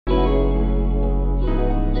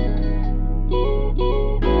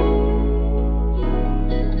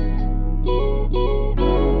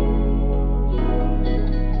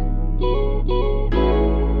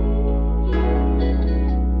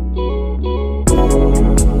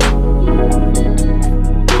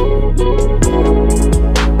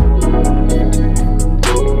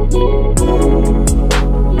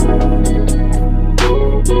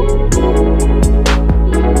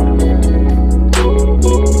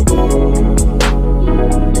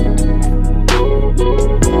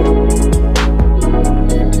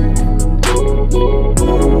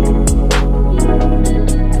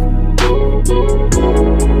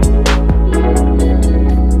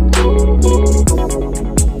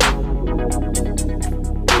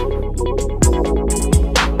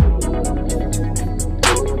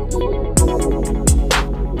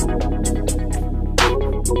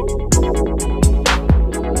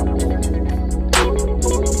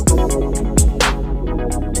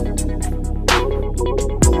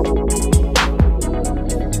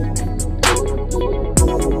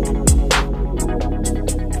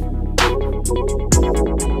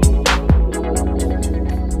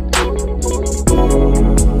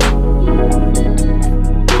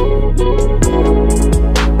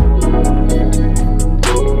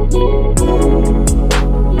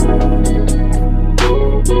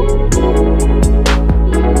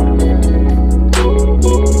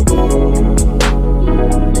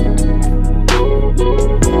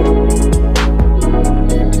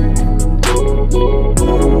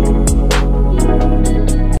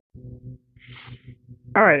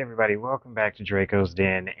everybody, welcome back to Draco's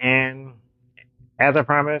Den. And as I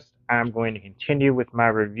promised, I'm going to continue with my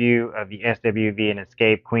review of the SWV and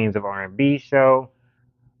Xscape Queens of R&B show.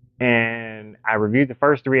 And I reviewed the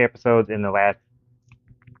first three episodes in the last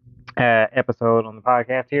episode on the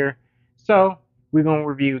podcast here. So we're going to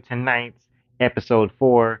review tonight's episode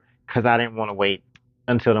 4 because I didn't want to wait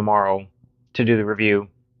until tomorrow to do the review.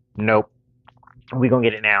 Nope. We're going to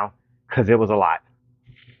get it now because it was a lot.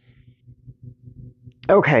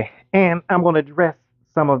 Okay, and I'm going to address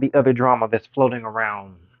some of the other drama that's floating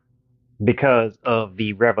around because of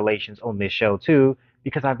the revelations on this show, too,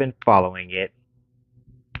 because I've been following it.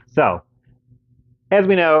 So, as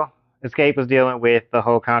we know, Escape was dealing with the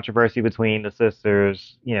whole controversy between the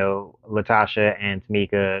sisters, Latasha and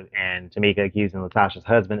Tamika accusing Latasha's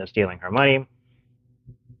husband of stealing her money.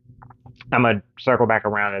 I'm going to circle back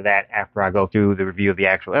around to that after I go through the review of the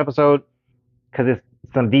actual episode, because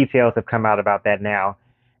some details have come out about that now.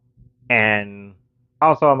 And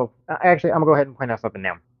also, I'm going to go ahead and point out something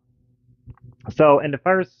now. So, in the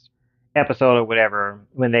first episode or whatever,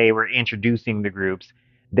 when they were introducing the groups,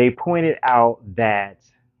 they pointed out that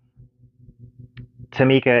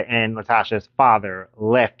Tamika and Latasha's father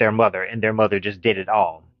left their mother, and their mother just did it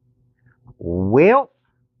all. Well,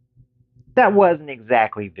 that wasn't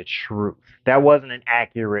exactly the truth. That wasn't an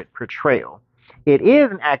accurate portrayal. It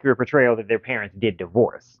is an accurate portrayal that their parents did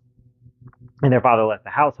divorce, and their father left the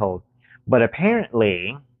household. But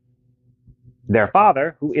apparently, their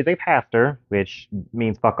father, who is a pastor, which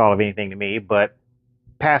means fuck all of anything to me, but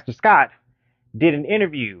Pastor Scott did an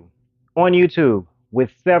interview on YouTube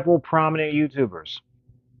with several prominent YouTubers,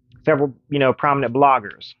 several, prominent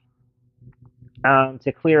bloggers,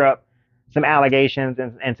 to clear up some allegations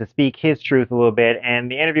and to speak his truth a little bit.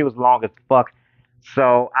 And the interview was long as fuck,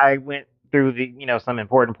 so I went through some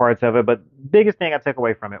important parts of it. But the biggest thing I took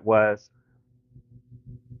away from it was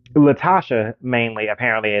Latasha mainly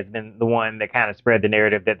apparently has been the one that kind of spread the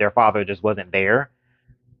narrative that their father just wasn't there.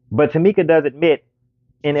 But Tamika does admit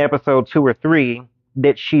in episode 2 or 3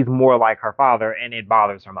 that she's more like her father and it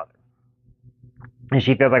bothers her mother. And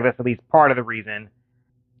she feels like that's at least part of the reason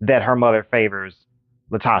that her mother favors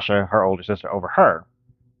Latasha, her older sister, over her.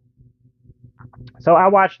 So I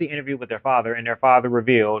watched the interview with their father, and their father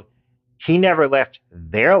revealed he never left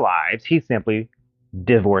their lives. He simply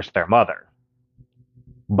divorced their mother.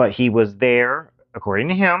 But he was there, according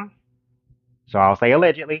to him, so I'll say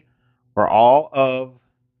allegedly, for all of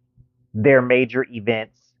their major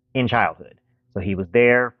events in childhood. So he was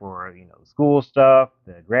there for, school stuff,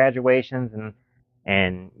 the graduations,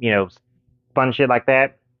 and fun shit like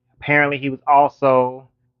that. Apparently, he was also,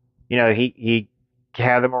 he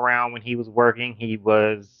had them around when he was working. He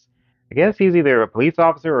was, I guess he's either a police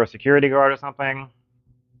officer or a security guard or something.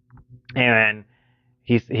 And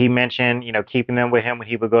he mentioned, keeping them with him when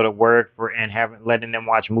he would go to work and letting them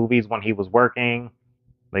watch movies when he was working,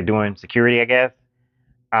 like doing security, I guess.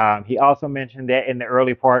 He also mentioned that in the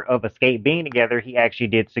early part of Xscape being together, he actually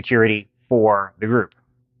did security for the group.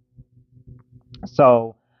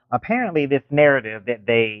 So apparently this narrative that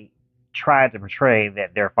they tried to portray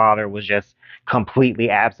that their father was just completely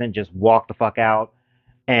absent, just walked the fuck out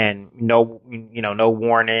and no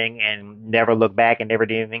warning and never looked back and never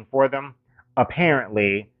did anything for them.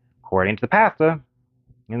 Apparently, according to the pastor,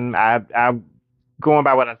 and I'm going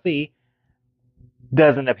by what I see,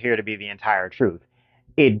 doesn't appear to be the entire truth.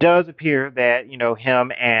 It does appear that,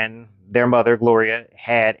 him and their mother, Gloria,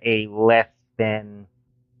 had a less than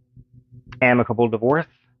amicable divorce.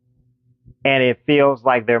 And it feels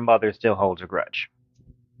like their mother still holds a grudge.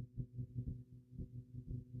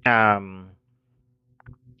 So,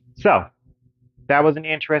 that was an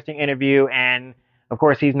interesting interview. And, of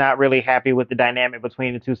course, he's not really happy with the dynamic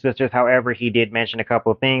between the two sisters. However, he did mention a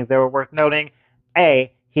couple of things that were worth noting.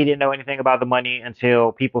 A, he didn't know anything about the money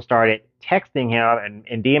until people started texting him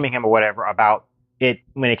and DMing him or whatever about it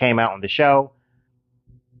when it came out on the show.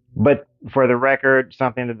 But for the record,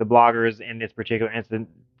 something that the bloggers in this particular instance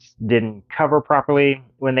didn't cover properly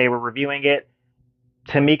when they were reviewing it,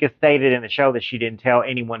 Tamika stated in the show that she didn't tell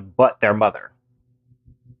anyone but their mother.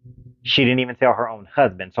 She didn't even tell her own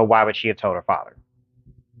husband, so why would she have told her father?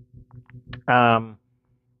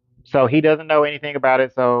 So he doesn't know anything about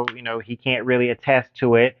it, so, he can't really attest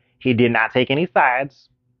to it. He did not take any sides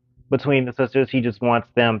between the sisters. He just wants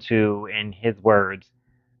them to, in his words,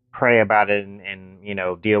 pray about it and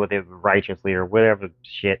deal with it righteously or whatever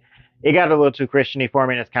shit. It got a little too Christian-y for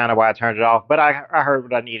me, and that's kind of why I turned it off, but I heard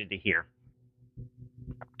what I needed to hear.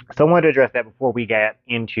 So I wanted to address that before we got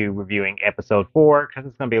into reviewing episode 4, because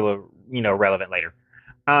it's going to be a little, relevant later.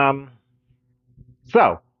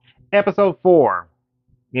 So, episode 4.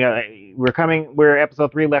 You know, where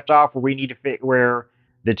episode 3 left off, where we need to where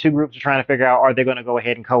the two groups are trying to figure out, are they going to go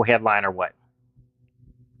ahead and co-headline or what?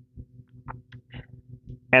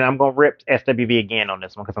 And I'm going to rip SWV again on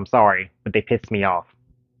this one because I'm sorry, but they pissed me off.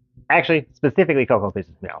 Actually, specifically, Coco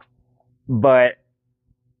pisses me off. But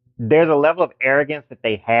there's a level of arrogance that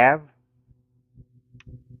they have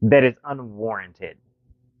that is unwarranted.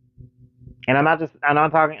 And I'm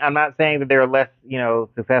not saying that they're less,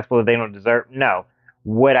 successful if they don't deserve. No.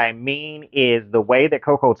 What I mean is the way that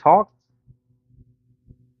Coco talks,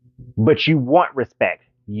 but you want respect.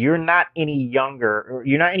 You're not any younger, or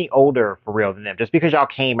you're not any older for real than them. Just because y'all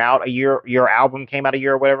came out a year, your album came out a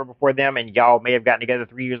year or whatever before them, and y'all may have gotten together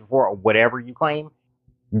 3 years before, or whatever you claim,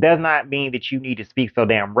 does not mean that you need to speak so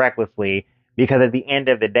damn recklessly, because at the end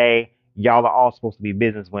of the day, y'all are all supposed to be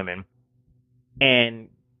businesswomen. And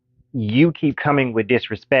you keep coming with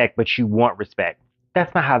disrespect, but you want respect.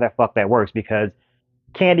 That's not how that works, because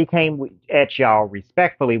Candy came at y'all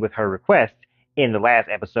respectfully with her request in the last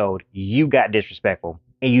episode. You got disrespectful.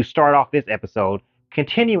 And you start off this episode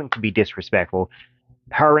continuing to be disrespectful.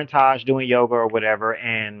 Her and Taj doing yoga or whatever.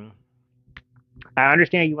 And I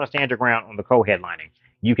understand you want to stand your ground on the co-headlining.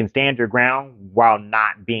 You can stand your ground while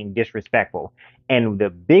not being disrespectful. And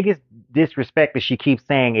the biggest disrespect that she keeps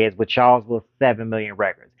saying is with y'all's little 7 million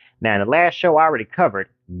records. Now, in the last show I already covered,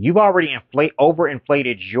 you've already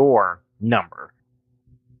overinflated your number.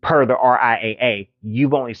 Per the RIAA,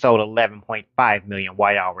 you've only sold 11.5 million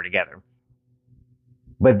while y'all were together.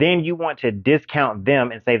 But then you want to discount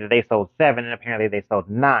them and say that they sold 7, and apparently they sold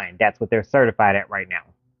 9. That's what they're certified at right now.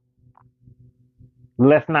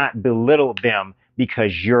 Let's not belittle them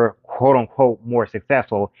because you're quote unquote more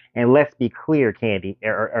successful. And let's be clear, Candy,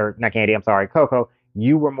 or not Candy, I'm sorry, Coco,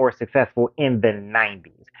 you were more successful in the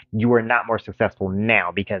 90s. You are not more successful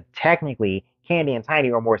now, because technically Candy and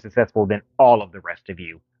Tiny are more successful than all of the rest of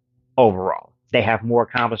you overall. They have more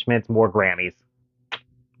accomplishments, more Grammys,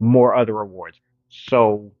 more other awards.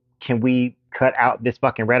 So can we cut out this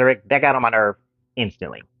fucking rhetoric? That got on my nerve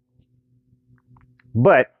instantly.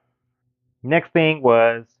 But next thing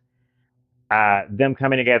was them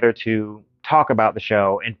coming together to talk about the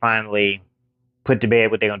show and finally put to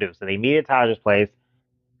bed what they're gonna do. So they meet at Taj's place.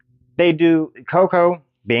 They do. Coco,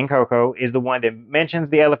 being Coco, is the one that mentions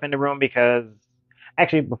the elephant in the room, because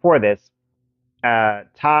actually before this,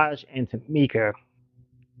 Taj and Tamika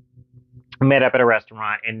met up at a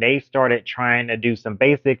restaurant and they started trying to do some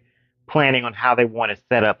basic planning on how they want to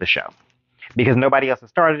set up the show, because nobody else has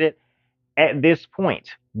started it. At this point,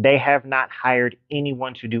 they have not hired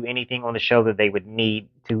anyone to do anything on the show that they would need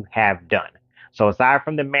to have done. So aside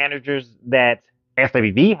from the managers that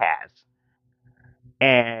SWV has,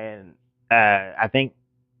 and I think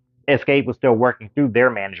Xscape was still working through their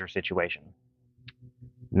manager situation.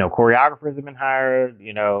 No choreographers have been hired.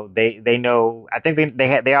 They know. I think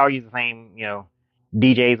they all use the same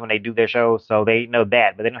DJs when they do their shows, so they know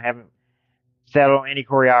that. But they haven't settled on any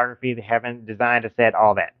choreography. They haven't designed a set,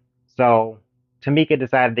 all that. So Tamika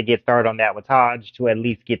decided to get started on that with Taj to at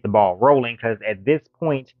least get the ball rolling, because at this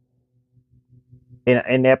point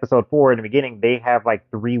in episode 4 in the beginning, they have like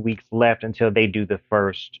 3 weeks left until they do the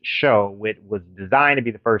first show. It was designed to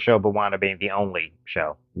be the first show, but wound up being the only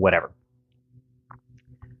show. Whatever.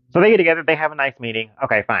 So they get together, they have a nice meeting.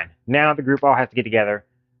 Okay, fine. Now the group all has to get together,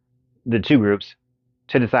 the two groups,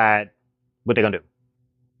 to decide what they're going to do.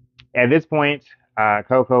 At this point,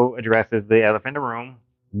 Coco addresses the elephant in the room.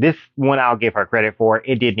 This one I'll give her credit for.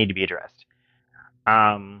 It did need to be addressed.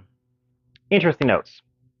 Interesting notes.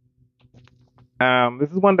 This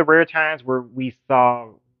is one of the rare times where we saw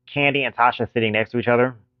Candy and Tasha sitting next to each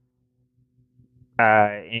other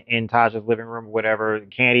in Tasha's living room or whatever.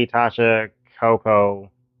 Candy, Tasha,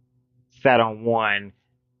 Coco sat on one.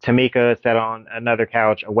 Tamika sat on another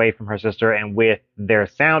couch away from her sister and with their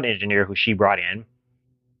sound engineer, who she brought in.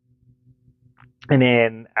 And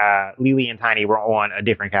then Lily and Tiny were on a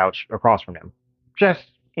different couch across from them. Just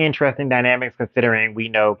interesting dynamics, considering we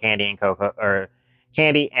know Candy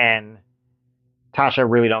and Tasha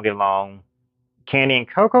really don't get along. Candy and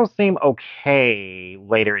Coco seem okay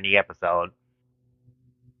later in the episode,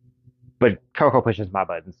 but Coco pushes my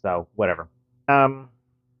buttons, so whatever.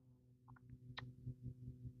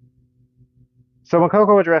 So when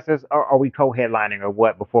Coco addresses, are we co-headlining or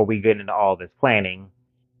what, before we get into all this planning,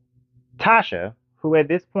 Tasha, who at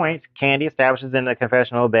this point Candy establishes in the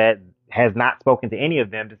confessional that has not spoken to any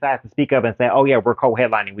of them, decides to speak up and say, oh yeah, we're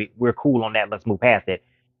co-headlining. We're cool on that. Let's move past it.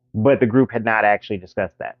 But the group had not actually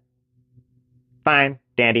discussed that. Fine.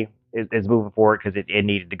 Dandy is moving forward because it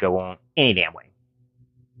needed to go on any damn way.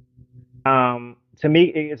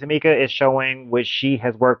 Tamika is showing what she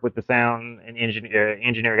has worked with the sound and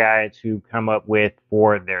engineer guy to come up with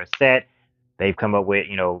for their set. They've come up with,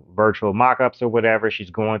 virtual mock-ups or whatever.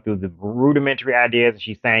 She's going through the rudimentary ideas and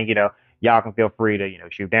she's saying, y'all can feel free to,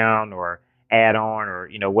 shoot down or add on or,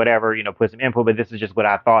 whatever, put some input. But this is just what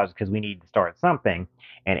I thought is because we need to start something.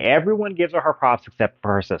 And everyone gives her props except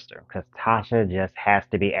for her sister because Tasha just has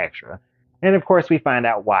to be extra. And of course, we find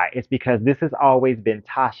out why. It's because this has always been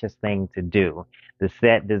Tasha's thing to do. The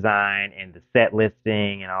set design and the set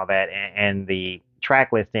listing and all that, and the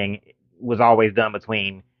track listing was always done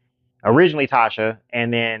between originally Tasha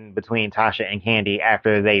and then between Tasha and Candy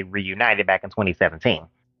after they reunited back in 2017.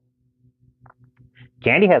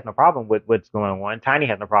 Candy has no problem with what's going on. Tiny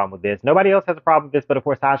has no problem with this. Nobody else has a problem with this, but of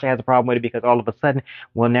course Tasha has a problem with it because all of a sudden,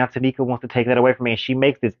 well, now Tamika wants to take that away from me, and she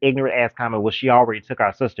makes this ignorant ass comment. Well, she already took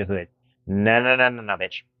our sisterhood. No, no, no, no, no,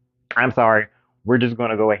 bitch. I'm sorry. We're just going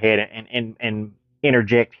to go ahead and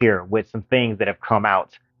interject here with some things that have come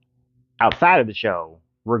out outside of the show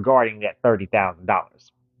regarding that $30,000.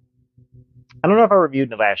 I don't know if I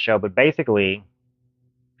reviewed in the last show, but basically,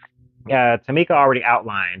 Tamika already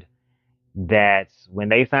outlined that when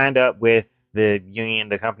they signed up with the union,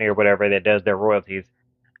 the company or whatever that does their royalties,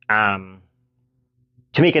 Tamika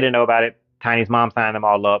didn't know about it. Tiny's mom signed them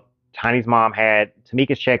all up. Tiny's mom had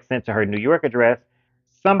Tamika's check sent to her New York address.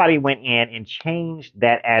 Somebody went in and changed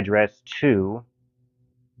that address to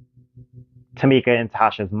Tamika and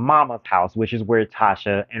Tasha's mama's house, which is where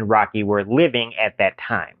Tasha and Rocky were living at that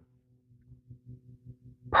time.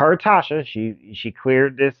 Per Tasha, she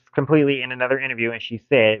cleared this completely in another interview, and she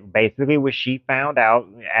said basically what she found out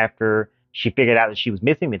after she figured out that she was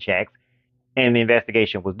missing the checks and the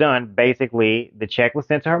investigation was done. Basically, the check was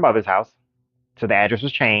sent to her mother's house, so the address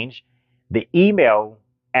was changed. The email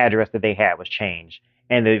address that they had was changed,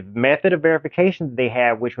 and the method of verification that they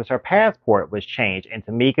had, which was her passport, was changed. And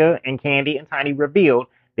Tamika and Candy and Tiny revealed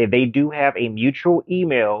that they do have a mutual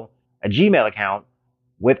email, a Gmail account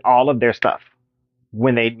with all of their stuff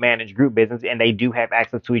when they manage group business, and they do have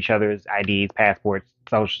access to each other's IDs, passports,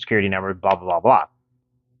 social security numbers, blah, blah, blah, blah.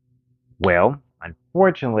 Well,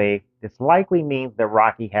 unfortunately, this likely means that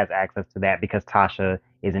Rocky has access to that because Tasha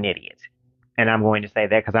is an idiot. And I'm going to say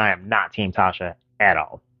that because I am not Team Tasha at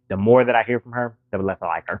all. The more that I hear from her, the less I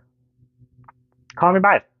like her. Call me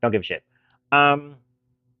biased. Don't give a shit.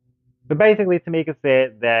 But basically, Tamika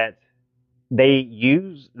said that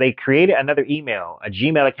they created another email, a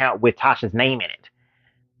Gmail account with Tasha's name in it.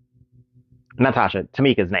 Not Tasha,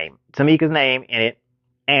 Tamika's name in it,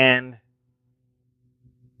 and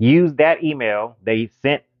used that email. They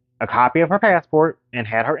sent a copy of her passport and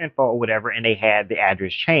had her info or whatever, and they had the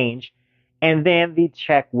address changed, and then the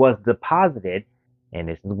check was deposited, and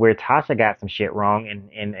this is where Tasha got some shit wrong in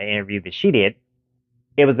an interview that she did.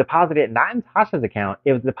 It was deposited not in Tasha's account,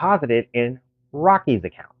 it was deposited in Rocky's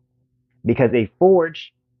account because they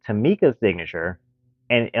forged Tamika's signature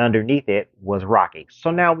and underneath it was Rocky.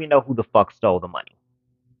 So now we know who the fuck stole the money.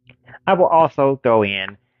 I will also throw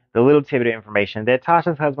in the little tidbit of information that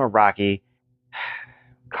Tasha's husband Rocky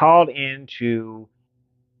called into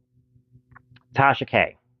Tasha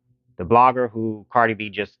K, the blogger who Cardi B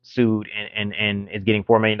just sued and is getting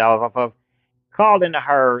 $4 million off of, called into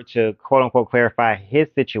her to quote unquote clarify his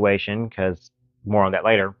situation, because more on that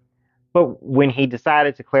later. But when he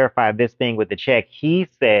decided to clarify this thing with the check, he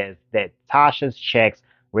says that Tasha's checks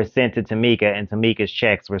were sent to Tamika and Tamika's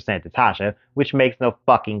checks were sent to Tasha, which makes no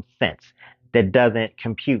fucking sense. That doesn't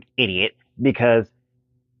compute, idiot, because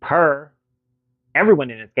per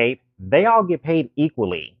everyone in Xscape, they all get paid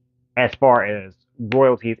equally as far as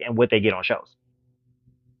royalties and what they get on shows.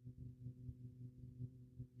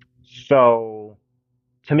 So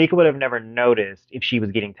Tamika would have never noticed if she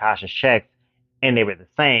was getting Tasha's checks and they were the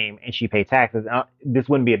same and she paid taxes. This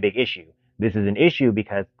wouldn't be a big issue. This is an issue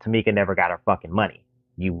because Tamika never got her fucking money.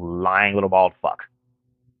 You lying little bald fuck.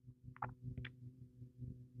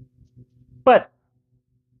 But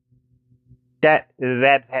that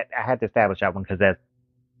I had to establish that one because that's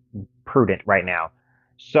prudent right now.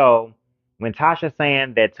 So when Tasha's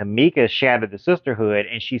saying that Tamika shattered the sisterhood,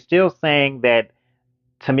 and she's still saying that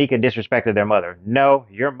Tamika disrespected their mother. No,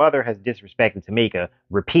 your mother has disrespected Tamika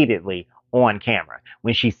repeatedly on camera.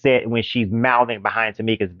 When she's mouthing behind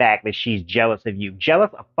Tamika's back that she's jealous of you.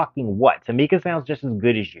 Jealous of fucking what? Tamika sounds just as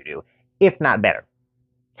good as you do, if not better.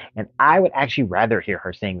 And I would actually rather hear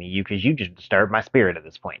her sing than you because you just disturbed my spirit at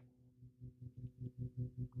this point.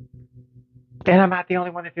 And I'm not the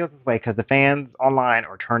only one that feels this way because the fans online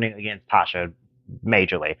are turning against Tasha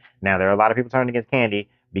majorly. Now, there are a lot of people turning against Candy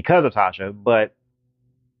because of Tasha, but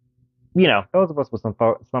those of us with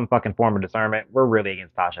some fucking form of discernment, we're really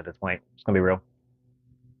against Tasha at this point. It's gonna be real.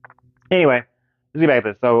 Anyway, let's get back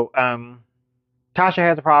to this. So, Tasha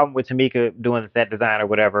has a problem with Tamika doing the set design or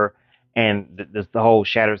whatever, and the whole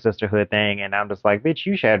shattered sisterhood thing. And I'm just like, bitch,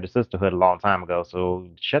 you shattered the sisterhood a long time ago, so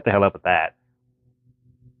shut the hell up with that.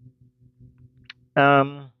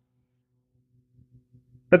 Um,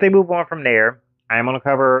 but they move on from there. I'm gonna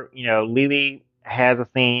cover, Lily has a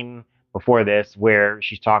scene before this where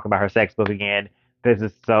she's talking about her sex book again.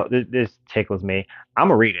 This tickles me. I'm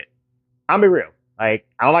gonna read it. I'm gonna be real. Like,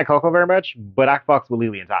 I don't like Coco very much, but I fucks with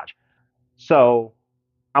Lily and Taj. So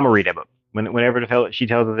I'm gonna read that book. Whenever the hell she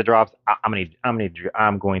tells us it drops, I'm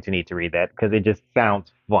going to need to read that because it just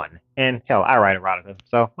sounds fun. And hell, I write erotica,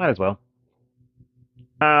 so might as well.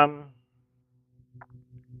 Um,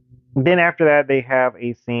 then after that, they have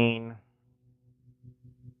a scene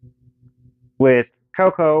with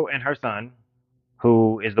Coco and her son,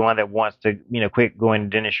 who is the one that wants to, quit going to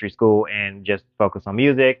dentistry school and just focus on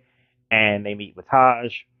music. And they meet with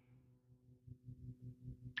Taj,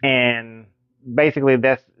 and basically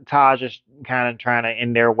that's Taj is kind of trying to,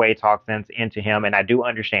 in their way, talk sense into him. And I do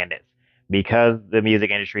understand this because the music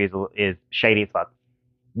industry is shady as fuck.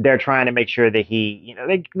 They're trying to make sure that he,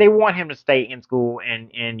 they want him to stay in school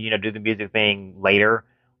and do the music thing later,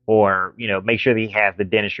 or make sure that he has the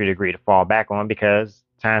dentistry degree to fall back on because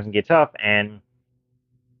times can get tough. And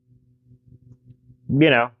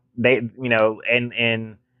they, and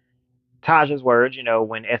in Taj's words,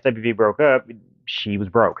 when SWV broke up, she was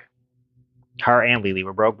broke. Her and Lily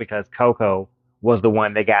were broke because Coco was the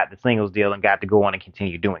one that got the singles deal and got to go on and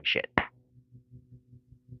continue doing shit.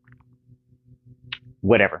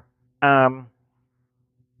 Whatever. Um,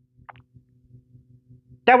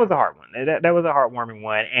 that was a hard one. That was a heartwarming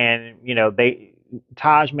one, and they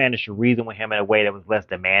Taj managed to reason with him in a way that was less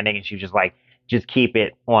demanding, and she was just like, just keep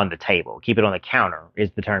it on the table, keep it on the counter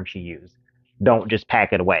is the term she used. Don't just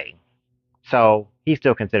pack it away. So he's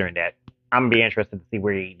still considering that. I'm gonna be interested to see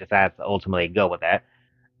where he decides to ultimately go with that.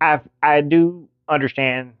 I do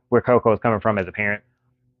understand where Coco is coming from as a parent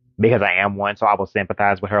because I am one, so I will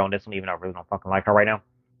sympathize with her on this one, even though I really don't fucking like her right now.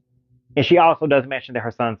 And she also does mention that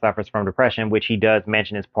her son suffers from depression, which he does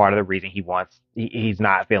mention is part of the reason he's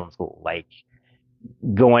not feeling school. Like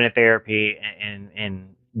going to therapy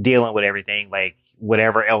and dealing with everything, like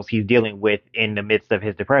whatever else he's dealing with in the midst of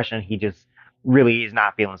his depression, he just really is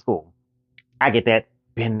not feeling school. I get that.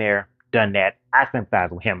 Been there, done that. I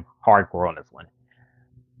sympathize with him hardcore on this one.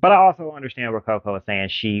 But I also understand what Coco is saying.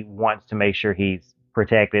 She wants to make sure he's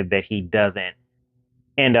protected, that he doesn't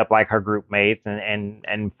end up like her group mates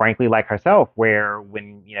and frankly like herself, where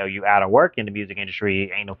when you out of work in the music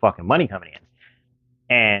industry, ain't no fucking money coming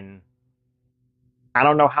in. And I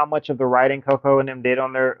don't know how much of the writing Coco and them did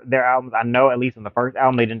on their albums. I know at least in the first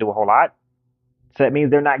album they didn't do a whole lot. So that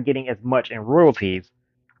means they're not getting as much in royalties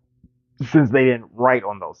since they didn't write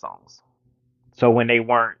on those songs. So when they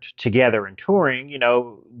weren't together and touring,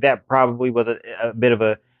 that probably was a bit of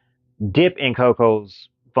a dip in Coco's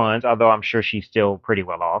funds, although I'm sure she's still pretty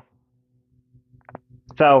well off.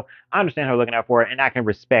 So I understand her looking out for it, and I can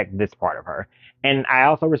respect this part of her. And I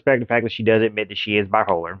also respect the fact that she does admit that she is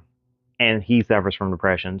bipolar and he suffers from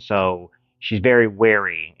depression. So she's very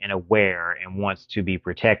wary and aware and wants to be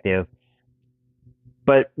protective.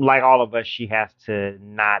 But like all of us, she has to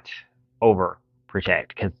not overprotect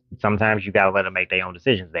because sometimes you got to let them make their own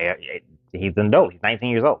decisions. He's an adult. He's 19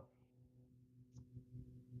 years old.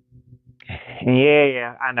 Yeah,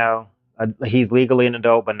 yeah, I know. He's legally an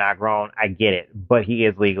adult, but not grown. I get it, but he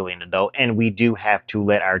is legally an adult, and we do have to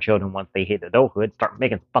let our children, once they hit adulthood, start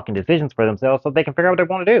making fucking decisions for themselves so they can figure out what they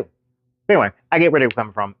want to do. Anyway, I get where they were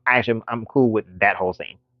coming from. I'm cool with that whole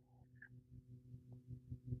scene.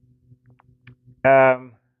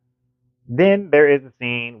 Um, then there is a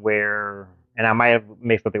scene where, and I might have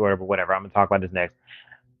mixed up the order, but whatever. I'm gonna talk about this next.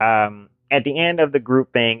 At the end of the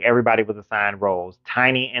group thing, everybody was assigned roles.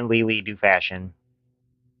 Tiny and Lily do fashion.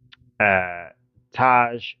 uh,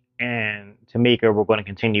 Taj and Tamika were going to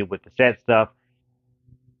continue with the set stuff.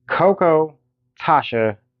 Coco,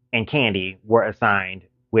 Tasha, and Candy were assigned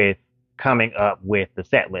with coming up with the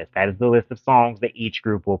set list. That is the list of songs that each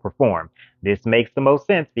group will perform. This makes the most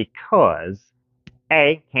sense because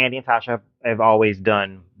A, Candy and Tasha have always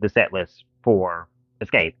done the set list for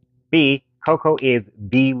Xscape. B, Coco is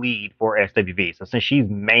the lead for SWV. So since she's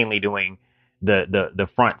mainly doing the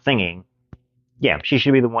front singing, yeah, she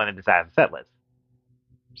should be the one that decides the set list.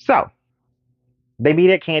 So they meet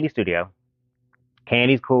at Candy's studio.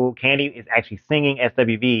 Candy's cool. Candy is actually singing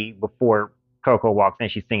SWV before Coco walks in.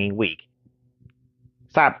 She's singing Weak.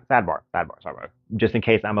 Sidebar. Just in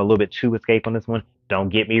case I'm a little bit too Xscape on this one, don't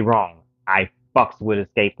get me wrong. I fucks with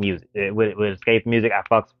Xscape music. With Xscape music, I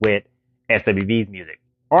fucks with SWV's music.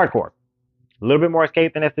 Hardcore. A little bit more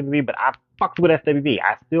Escape than SWV, but I fucked with SWV.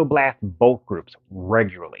 I still blast both groups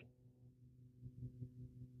regularly.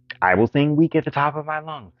 I will sing Weak at the top of my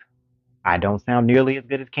lungs. I don't sound nearly as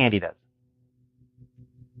good as Candy does.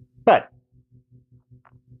 But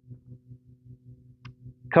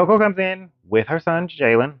Coco comes in with her son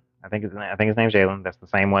Jalen. I think his name's Jalen. That's the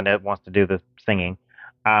same one that wants to do the singing.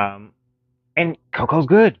 Um, and Coco's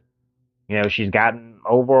good. You know, she's gotten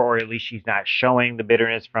over, or at least she's not showing the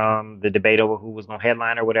bitterness from the debate over who was going to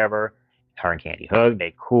headline or whatever. Her and Candy hug.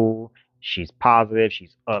 They cool. She's positive.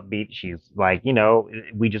 She's upbeat. She's like,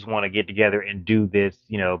 we just want to get together and do this,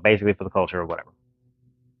 basically for the culture or whatever.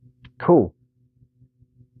 Cool.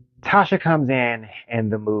 Tasha comes in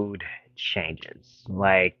and the mood changes.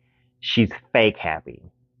 Like, she's fake happy.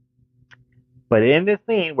 But in this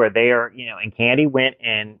scene where they are, and Candy went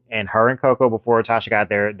and her and Coco before Tasha got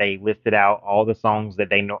there, they listed out all the songs that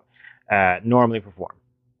they normally perform.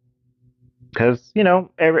 Because,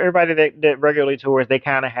 everybody that regularly tours, they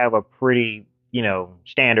kind of have a pretty,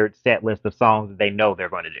 standard set list of songs that they know they're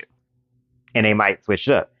going to do. And they might switch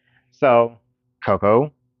it up. So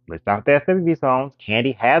Coco lists out the SWV songs.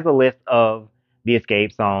 Candy has a list of the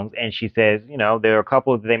Xscape songs. And she says, there are a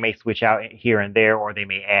couple that they may switch out here and there, or they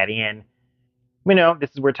may add in. This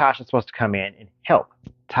is where Tasha's supposed to come in and help.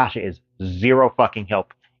 Tasha is zero fucking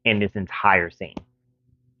help in this entire scene.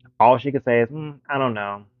 All she could say is, I don't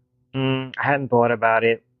know. I hadn't thought about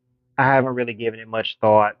it. I haven't really given it much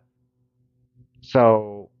thought.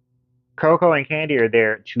 So Coco and Candy are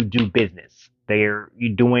there to do business. They're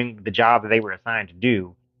doing the job that they were assigned to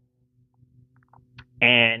do.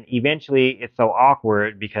 And eventually it's so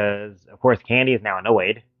awkward because, of course, Candy is now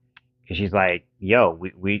annoyed. Because she's like, yo,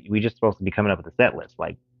 we just supposed to be coming up with a set list.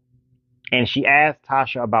 Like, and she asked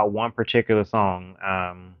Tasha about one particular song,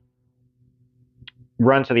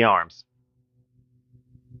 Run to the Arms.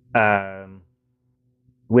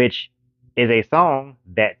 Which is a song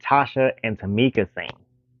that Tasha and Tamika sing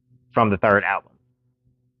from the third album.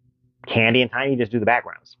 Candy and Tiny just do the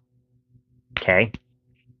backgrounds. Okay.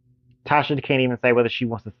 Tasha can't even say whether she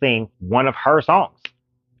wants to sing one of her songs.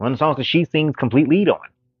 One of the songs that she sings complete lead on.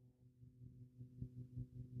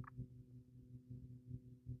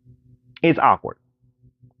 It's awkward.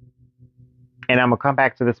 And I'm going to come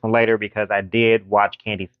back to this one later because I did watch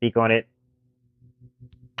Candy speak on it.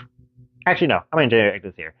 Actually, no. I'm going to interject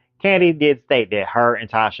this here. Candy did state that her and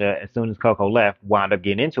Tasha, as soon as Coco left, wound up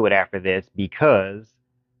getting into it after this because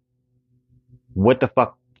what the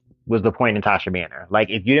fuck was the point in Tasha being there?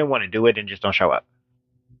 Like, if you didn't want to do it, then just don't show up.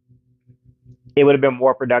 It would have been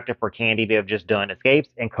more productive for Candy to have just done Escapes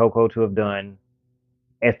and Coco to have done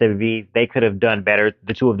SWV. They could have done better,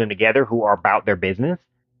 the two of them together, who are about their business,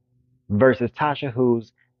 versus Tasha,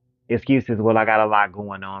 whose excuse is, well, I got a lot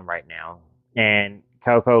going on right now. And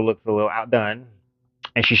Coco looks a little outdone,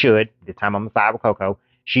 and she should. This time I'm on the side with Coco.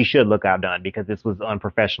 She should look outdone because this was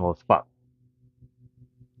unprofessional as fuck.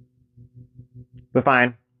 But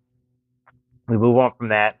fine. We move on from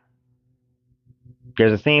that.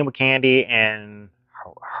 There's a scene with Candy and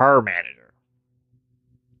her manager.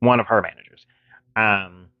 One of her managers.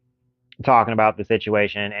 Talking about the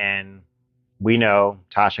situation, and we know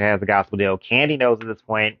Tasha has the gospel deal. Candy knows at this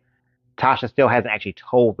point. Tasha still hasn't actually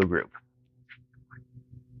told the group.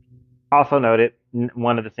 Also noted,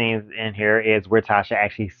 one of the scenes in here is where Tasha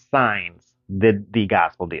actually signs the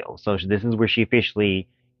gospel deal. So this is where she officially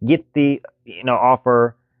gets the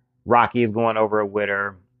offer. Rocky is going over it with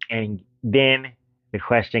her, and then the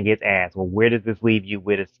question gets asked, well, where does this leave you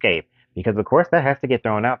with Xscape? Because of course that has to get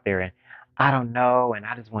thrown out there, and I don't know, and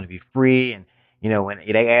I just want to be free, and when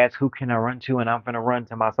they ask who can I run to, and I'm gonna run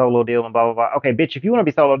to my solo deal and blah blah blah. Okay, bitch, if you want to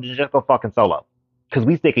be solo, just go fucking solo, because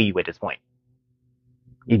we sick of you at this point.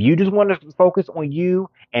 If you just want to focus on you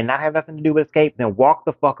and not have nothing to do with Xscape, then walk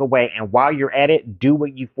the fuck away. And while you're at it, do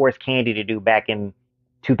what you forced Candy to do back in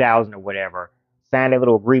 2000 or whatever. Sign a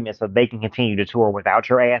little agreement so they can continue to tour without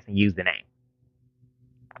your ass and use the name.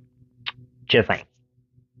 Just saying.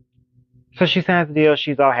 So she signs the deal.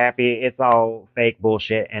 She's all happy. It's all fake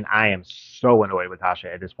bullshit. And I am so annoyed with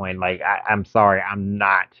Tasha at this point. Like, I'm sorry. I'm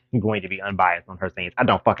not going to be unbiased on her scenes. I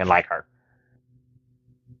don't fucking like her.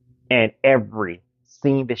 And every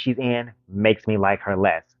scene that she's in makes me like her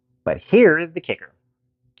less. But here is the kicker.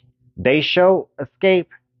 They show Xscape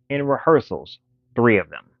in rehearsals. 3 of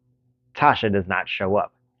them. Tasha does not show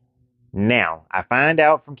up. Now, I find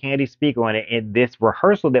out from Candy speak on it, in this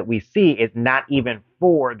rehearsal that we see is not even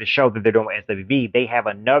for the show that they're doing with SWV. They have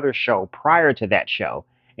another show prior to that show,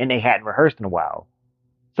 and they hadn't rehearsed in a while.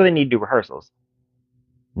 So they need to do rehearsals.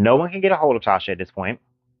 No one can get a hold of Tasha at this point.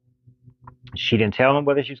 She didn't tell them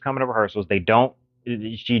whether she was coming to rehearsals. They don't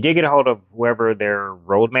she did get a hold of whoever their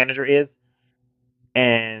road manager is,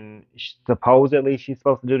 and supposedly she's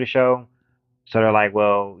supposed to do the show. So they're like,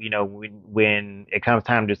 well, when it comes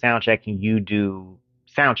time to sound check, can you do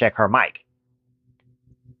sound check her mic?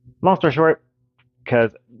 Long story short,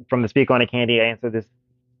 because from the Speak on It Candy answer this,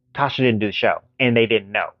 Tasha didn't do the show, and they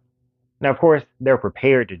didn't know. Now, of course, they're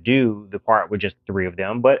prepared to do the part with just three of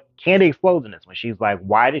them, but Candy explodes in this one. She's like,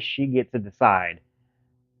 why does she get to decide?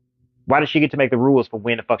 Why does she get to make the rules for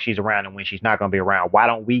when the fuck she's around and when she's not going to be around? Why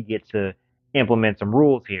don't we get to implement some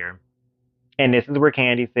rules here? And this is where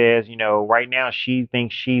Candy says, right now she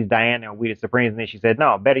thinks she's Diana and we the Supremes, and then she said,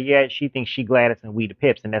 no, better yet, she thinks she Gladys and we the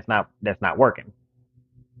Pips, and that's not working.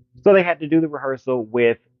 So they had to do the rehearsal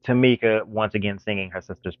with Tamika once again singing her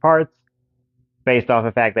sister's parts, based off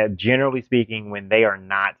the fact that generally speaking, when they are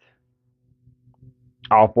not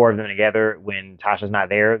all four of them together, when Tasha's not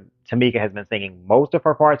there, Tamika has been singing most of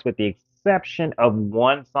her parts, with the exception of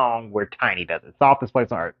one song where Tiny does it. Softest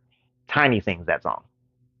Place on Earth. Tiny sings that song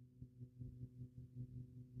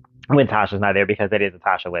when Tasha's not there because it is a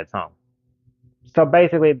Tasha-led song. So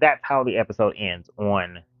basically, that's how the episode ends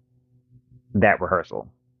on that rehearsal.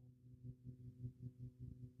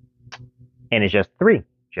 And it's just three.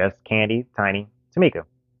 Just Candy, Tiny, Tamika.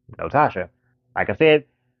 No Tasha. Like I said,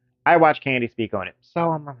 I watched Candy speak on it.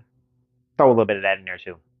 So I'm going to throw a little bit of that in there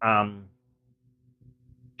too.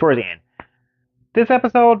 Towards the end. This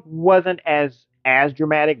episode wasn't as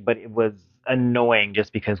dramatic, but it was annoying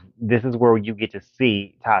just because this is where you get to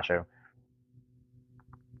see Tasha.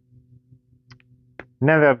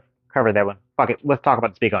 Now that I've covered that one, fuck it, let's talk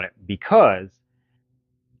about the Speak on It. Because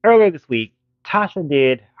earlier this week, Tasha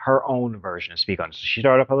did her own version of Speak On It. So she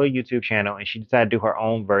started up a little YouTube channel and she decided to do her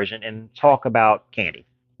own version and talk about Candy,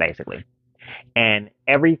 basically. And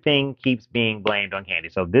everything keeps being blamed on Candy.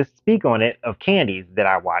 So this Speak On It of Candy's that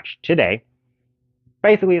I watched today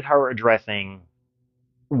basically is her addressing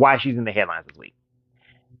why she's in the headlines this week.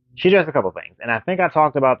 She addressed a couple things. And I think I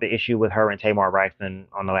talked about the issue with her and Tamar Braxton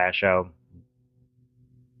on the last show.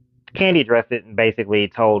 Candy addressed it and basically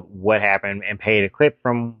told what happened and paid a clip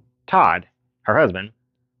from Todd, her husband.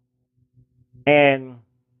 And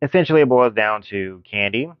essentially it boils down to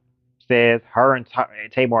Candy says her and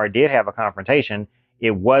Tamar did have a confrontation.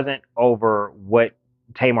 It wasn't over what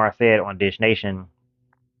Tamar said on Dish Nation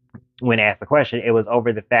when asked the question. It was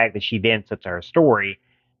over the fact that she then took to her story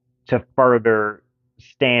to further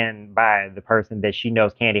stand by the person that she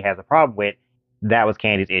knows Candy has a problem with. That was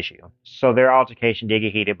Candy's issue. So their altercation did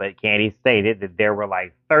get heated, but Candy stated that there were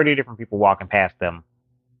like 30 different people walking past them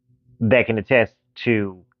that can attest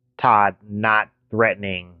to Todd not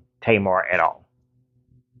threatening Tamar at all.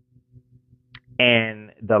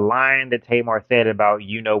 And the line that Tamar said about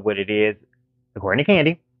you know what it is, according to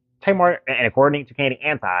Candy, Tamar, and according to Candy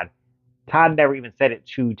and Todd never even said it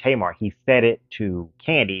to Tamar. He said it to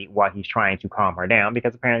Candy while he's trying to calm her down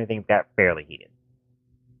because apparently things got fairly heated.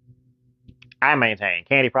 I maintain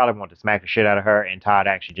Candy probably wanted to smack the shit out of her, and Todd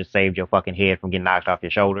actually just saved your fucking head from getting knocked off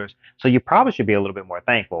your shoulders. So you probably should be a little bit more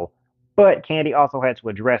thankful. But Candy also had to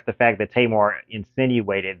address the fact that Tamar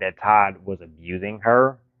insinuated that Todd was abusing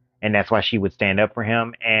her, and that's why she would stand up for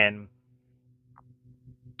him. And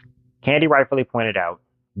Candy rightfully pointed out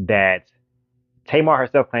that Tamar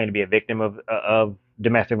herself claimed to be a victim of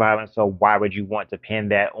domestic violence, so why would you want to pin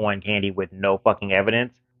that on Candy with no fucking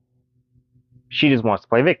evidence? She just wants to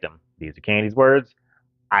play victim. These are Candy's words.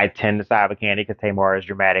 I tend to side with Candy because Tamar is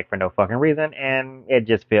dramatic for no fucking reason, and it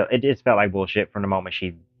just felt like bullshit from the moment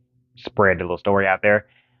she spread the little story out there.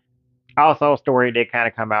 Also, a story did kind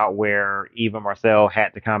of come out where Eva Marcel had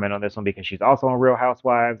to comment on this one because she's also on Real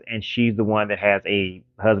Housewives, and she's the one that has a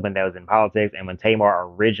husband that was in politics. And when Tamar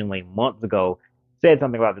originally months ago said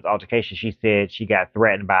something about this altercation, she said she got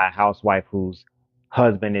threatened by a housewife whose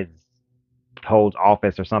husband holds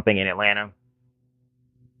office or something in Atlanta.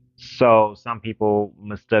 So some people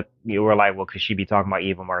were like, well, could she be talking about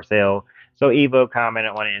Eva Marcel? So Eva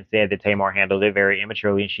commented on it and said that Tamar handled it very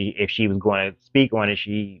immaturely. And if she was going to speak on it,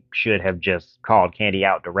 she should have just called Candy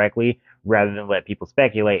out directly rather than let people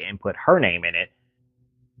speculate and put her name in it.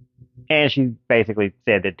 And she basically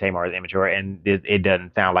said that Tamar is immature, and it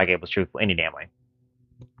doesn't sound like it was truthful any damn way.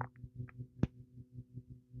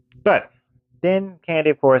 But then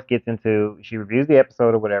Candy, of course, she reviews the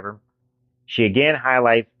episode or whatever. She again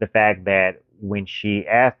highlights the fact that when she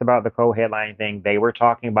asked about the co-headlining thing, they were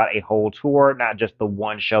talking about a whole tour, not just the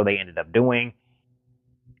one show they ended up doing.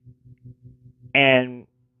 And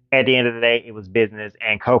at the end of the day, it was business,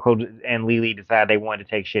 and Coco and Lily decided they wanted to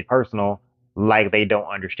take shit personal, like they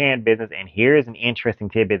don't understand business. And here's an interesting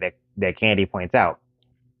tidbit that Candy points out.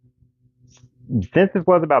 Since this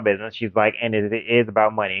was about business, she's like, and it is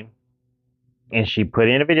about money. And she put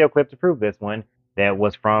in a video clip to prove this one that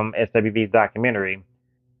was from SWV's documentary.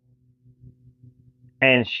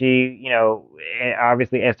 And she,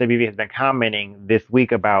 obviously SWV has been commenting this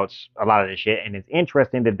week about a lot of this shit. And it's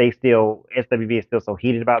interesting that SWV is still so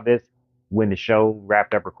heated about this when the show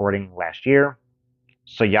wrapped up recording last year.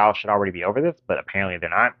 So y'all should already be over this, but apparently they're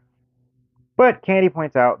not. But Candy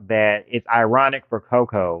points out that it's ironic for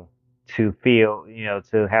Coco to feel,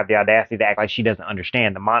 to have the audacity to act like she doesn't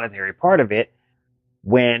understand the monetary part of it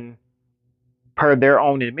when, per their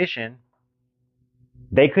own admission,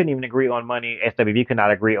 they couldn't even agree on money. SWV could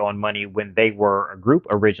not agree on money when they were a group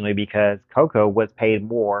originally because Coco was paid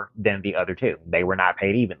more than the other two. They were not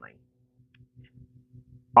paid evenly.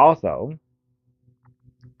 Also,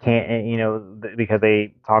 because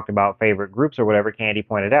they talked about favorite groups or whatever, Candy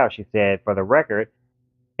pointed out, she said, for the record,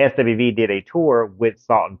 SWV did a tour with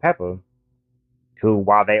Salt and Pepper, who,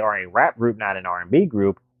 while they are a rap group, not an R&B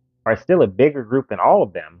group, are still a bigger group than all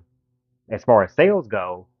of them as far as sales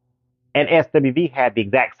go. And SWV had the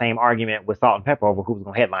exact same argument with Salt and Pepper over who was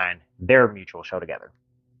going to headline their mutual show together.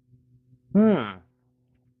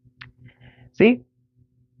 See?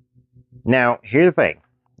 Now, here's the thing.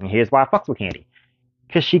 And here's why I fucks with Candy.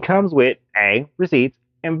 Because she comes with A, receipts,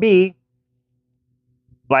 and B,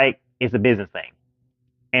 like, it's a business thing.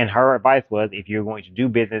 And her advice was, if you're going to do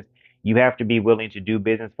business, you have to be willing to do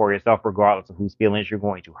business for yourself, regardless of whose feelings you're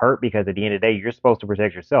going to hurt. Because at the end of the day, you're supposed to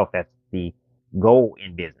protect yourself. That's the goal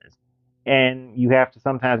in business. And you have to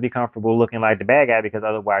sometimes be comfortable looking like the bad guy because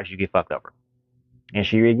otherwise you get fucked over. And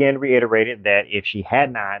she again reiterated that if she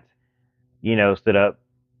had not, stood up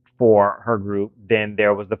for her group, then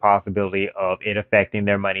there was the possibility of it affecting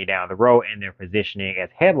their money down the road and their positioning as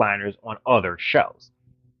headliners on other shows.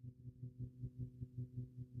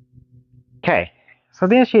 Okay, so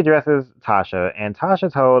then she addresses Tasha, and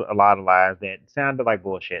Tasha told a lot of lies that sounded like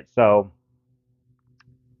bullshit. So,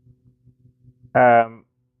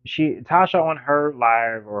 Tasha on her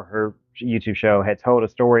live or her YouTube show had told a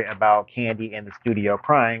story about Candy in the studio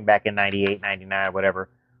crying back in 98, 99, whatever,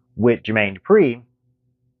 with Jermaine Dupri.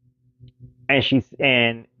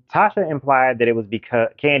 And Tasha implied that it was because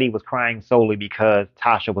Candy was crying solely because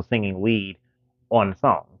Tasha was singing lead on the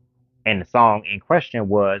song. And the song in question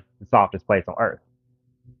was The Softest Place on Earth.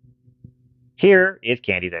 Here is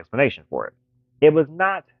Candy's explanation for it. It was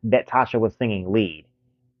not that Tasha was singing lead.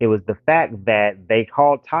 It was the fact that they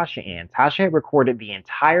called Tasha in. Tasha had recorded the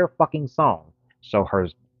entire fucking song. So her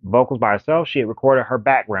vocals by herself, she had recorded her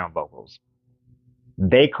background vocals.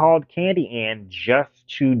 They called Candy in just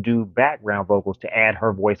to do background vocals to add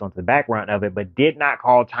her voice onto the background of it, but did not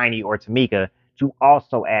call Tiny or Tamika to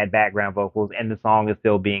also add background vocals, and the song is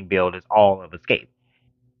still being billed as all of Xscape.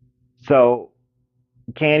 So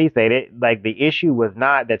Candy stated, like, the issue was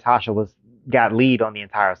not that Tasha got lead on the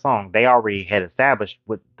entire song. They already had established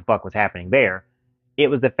what the fuck was happening there. It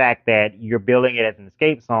was the fact that you're billing it as an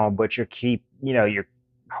Xscape song, but you're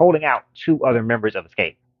holding out two other members of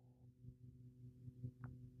Xscape.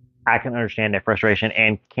 I can understand that frustration,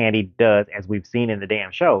 and Candy does, as we've seen in the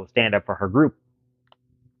damn show, stand up for her group.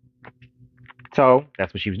 So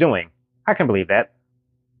that's what she was doing. I can believe that.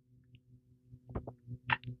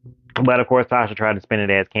 But of course, Tasha tried to spin it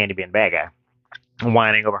as Candy being the bad guy,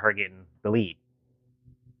 whining over her getting the lead.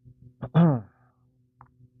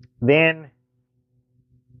 Then,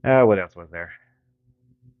 what else was there?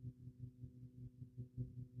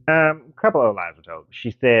 A couple of lies were told.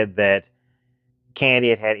 She said that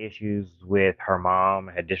Candy had issues with her mom,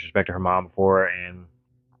 had disrespected her mom before, and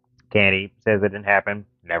Candy says it didn't happen.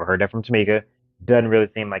 Never heard that from Tamika. Doesn't really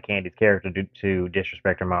seem like Candy's character to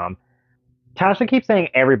disrespect her mom. Tasha keeps saying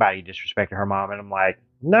everybody disrespected her mom, and I'm like,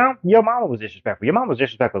 no, your mama was disrespectful. Your mom was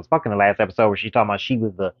disrespectful as fuck in the last episode where she's talking about she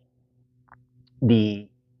was the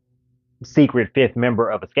secret fifth member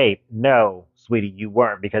of Xscape. No, sweetie, you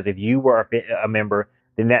weren't, because if you were a member,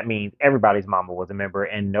 then that means everybody's mama was a member,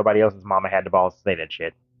 and nobody else's mama had the balls to say that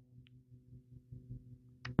shit.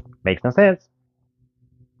 Makes no sense.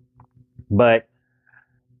 But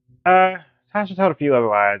Tasha told a few other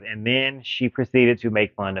lies, and then she proceeded to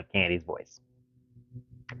make fun of Candy's voice.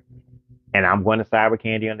 And I'm going to side with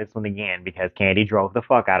Candy on this one again, because Candy drove the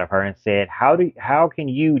fuck out of her and said, how can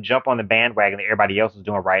you jump on the bandwagon that everybody else is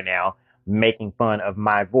doing right now, making fun of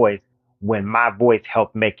my voice, when my voice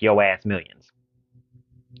helped make your ass millions?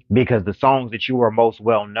 Because the songs that you are most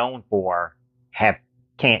well known for have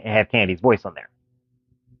Candy's voice on there.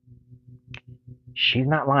 She's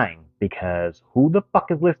not lying, because who the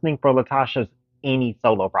fuck is listening for Latasha's any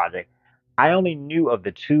solo project? I only knew of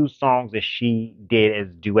the two songs that she did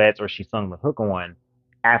as duets or she sung the hook on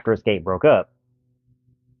after Xscape broke up.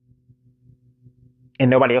 and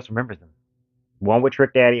nobody else remembers them. One with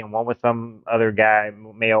Trick Daddy and one with some other guy,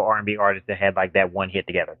 male R&B artist that had like that one hit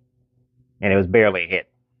together, and it was barely a hit.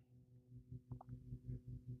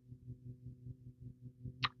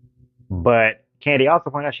 But Candy also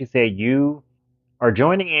pointed out, she said, "You are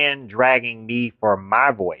joining in, dragging me for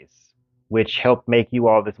my voice, which helped make you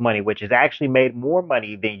all this money, which has actually made more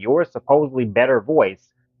money than your supposedly better voice.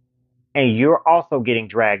 And you're also getting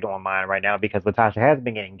dragged on mine right now because Latasha has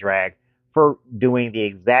been getting dragged for doing the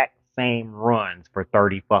exact same runs for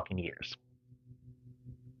 30 fucking years."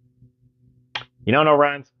 You don't know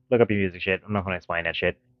runs? Look up your music shit. I'm not going to explain that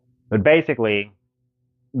shit. But basically,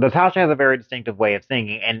 Latasha has a very distinctive way of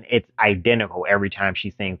singing, and it's identical every time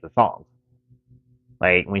she sings the songs.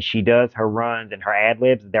 Like when she does her runs and her ad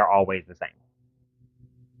libs, they're always the same.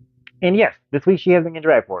 And yes, this week she has been getting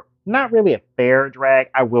dragged for it. Not really a fair drag.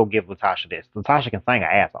 I will give Latasha this. Latasha can sing her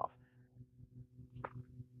ass off.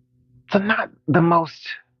 So not the most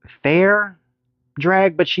fair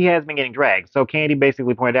drag, but she has been getting dragged. So Candy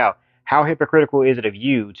basically pointed out, how hypocritical is it of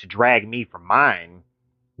you to drag me for mine?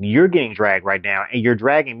 You're getting dragged right now, and you're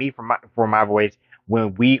dragging me for my voice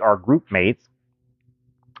when we are group mates,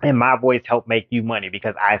 and my voice helped make you money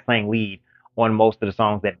because I sang lead on most of the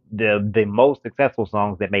songs that the most successful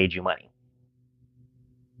songs that made you money,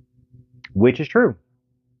 which is true.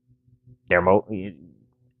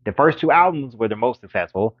 The first two albums were the most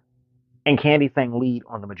successful, and Candy sang lead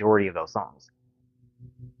on the majority of those songs.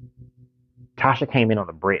 Tasha came in on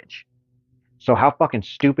the bridge. So how fucking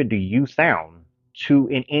stupid do you sound to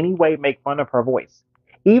in any way make fun of her voice?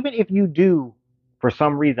 Even if you do, for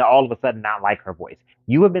some reason, all of a sudden not like her voice.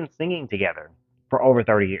 You have been singing together for over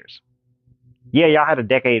 30 years. Yeah, y'all had a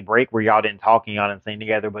decade break where y'all didn't talk and y'all didn't sing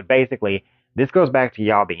together, but basically, this goes back to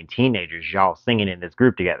y'all being teenagers, y'all singing in this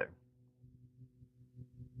group together.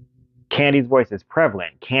 Candy's voice is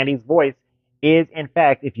prevalent. Candy's voice is, in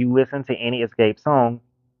fact, if you listen to any Xscape song,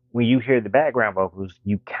 when you hear the background vocals,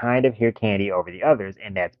 you kind of hear Candy over the others,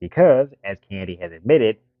 and that's because, as Candy has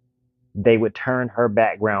admitted, they would turn her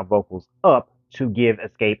background vocals up to give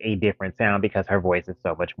Xscape a different sound because her voice is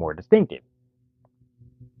so much more distinctive.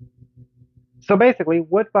 So basically,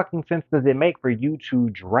 what fucking sense does it make for you to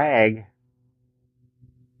drag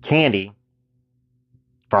Candy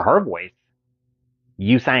for her voice?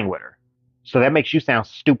 You sang with her. So that makes you sound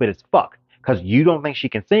stupid as fuck because you don't think she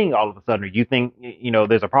can sing all of a sudden, or you think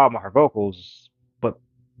there's a problem with her vocals, but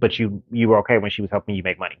you were okay when she was helping you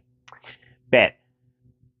make money. Bet.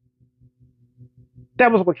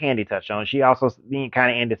 That was what Candy touched on. She also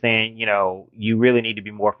kind of ended saying, you really need to be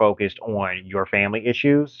more focused on your family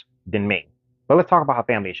issues than me. But let's talk about her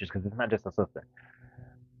family issues because it's not just a sister.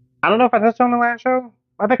 I don't know if I touched on the last show.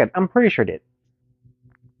 I'm pretty sure I did.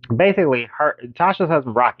 Basically, Tasha's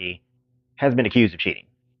husband Rocky has been accused of cheating,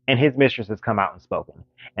 and his mistress has come out and spoken.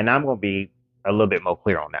 And I'm going to be a little bit more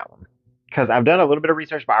clear on that one because I've done a little bit of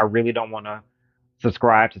research, but I really don't want to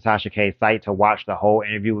subscribe to Tasha K's site to watch the whole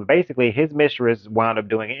interview. But basically, his mistress wound up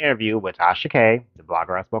doing an interview with Tasha K, the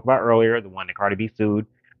blogger I spoke about earlier, the one that Cardi B sued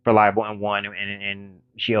for libel and won, and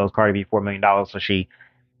she owes Cardi B $4 million, so she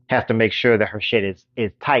has to make sure that her shit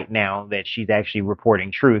is tight now that she's actually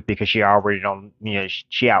reporting truth because she already don't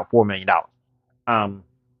she out $4 million.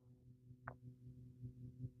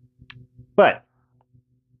 But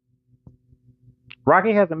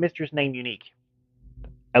Rocky has a mistress named Unique.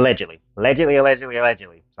 Allegedly. So I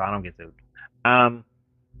don't get sued.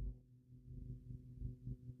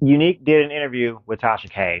 Unique did an interview with Tasha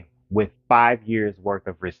K with 5 years worth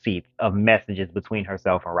of receipts of messages between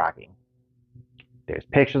herself and Rocky. There's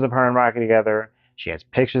pictures of her and Rocky together. She has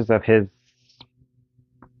pictures of his.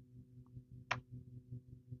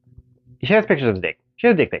 She has pictures of his dick. She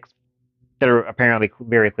has dick pics that are apparently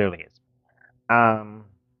very clearly his.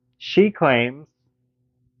 She claims,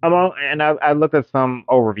 and I looked at some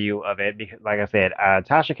overview of it because, like I said,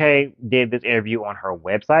 Tasha K did this interview on her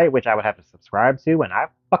website, which I would have to subscribe to, and I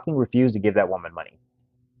fucking refuse to give that woman money.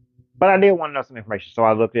 But I did want to know some information, so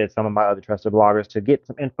I looked at some of my other trusted bloggers to get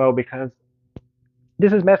some info because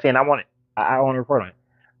this is messy, and I want it. I want to report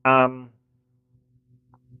on it.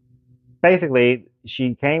 Basically,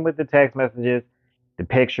 she came with the text messages, the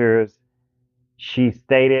pictures. She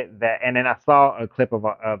stated that, and then I saw a clip of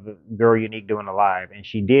the girl Unique doing a live, and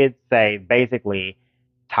she did say basically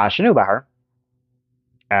Tasha knew about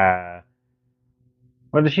her.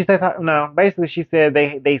 What did she say? No, basically she said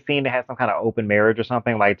they seem to have some kind of open marriage or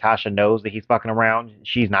something. Like Tasha knows that he's fucking around.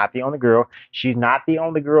 She's not the only girl. She's not the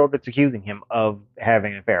only girl that's accusing him of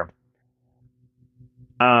having an affair.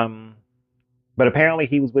 But apparently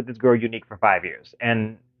he was with this girl Unique for 5 years,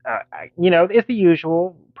 and it's the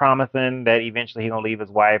usual, promising that eventually he's gonna leave his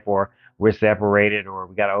wife or we're separated or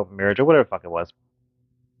we got an open marriage or whatever the fuck it was.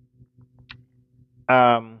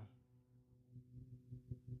 Um,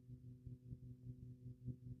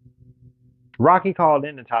 Rocky called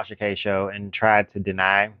in the Tasha K show and tried to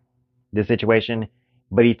deny the situation,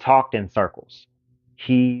 but he talked in circles.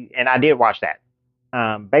 And I did watch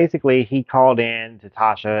that. Basically, he called in to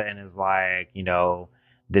Tasha and is like,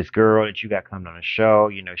 this girl that you got coming on the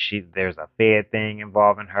show, there's a Fed thing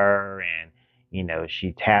involving her, and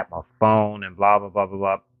she tapped my phone and blah blah blah blah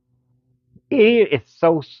blah. It's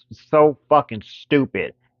so fucking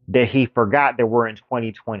stupid that he forgot that we're in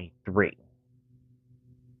 2023.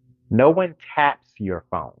 No one taps your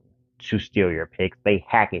phone to steal your pics. They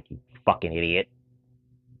hack it, you fucking idiot.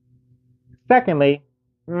 Secondly,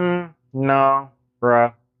 no,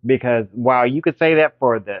 bruh, because while you could say that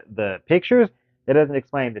for the pictures, that doesn't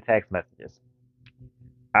explain the text messages.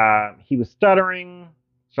 He was stuttering,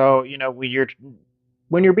 so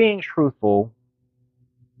when you're being truthful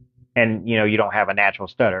and you don't have a natural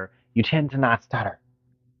stutter, you tend to not stutter.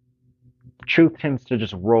 Truth tends to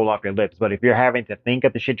just roll off your lips, but if you're having to think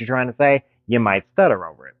of the shit you're trying to say, you might stutter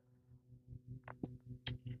over it.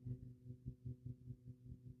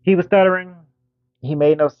 He was stuttering. He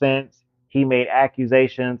made no sense. He made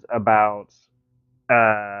accusations about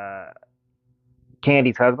uh,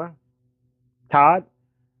 Candy's husband, Todd,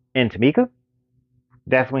 and Tamika.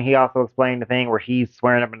 That's when he also explained the thing where he's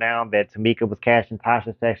swearing up and down that Tamika was cashing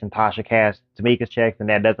Tasha's checks and Tasha cashed Tamika's checks, and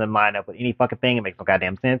that doesn't line up with any fucking thing. It makes no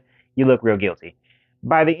goddamn sense. You look real guilty.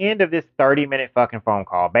 By the end of this 30-minute fucking phone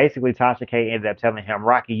call, basically Tasha K ended up telling him,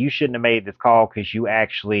 Rocky, you shouldn't have made this call because you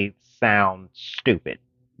actually sound stupid.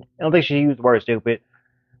 I don't think she used the word stupid,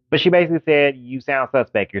 but she basically said, you sound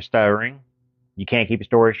suspect. You're stuttering. You can't keep your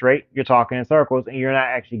story straight. You're talking in circles, and you're not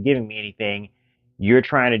actually giving me anything. You're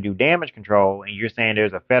trying to do damage control, and you're saying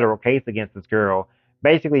there's a federal case against this girl.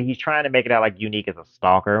 Basically, he's trying to make it out like Unique is a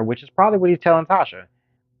stalker, which is probably what he's telling Tasha.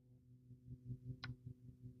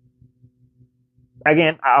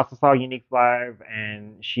 Again, I also saw Unique's live,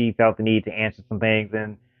 and she felt the need to answer some things,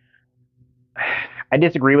 and I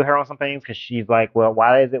disagree with her on some things because she's like, well,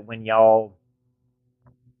 why is it when a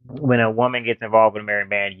woman gets involved with a married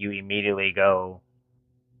man, you immediately go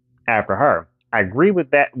after her? I agree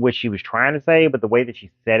with that, what she was trying to say, but the way that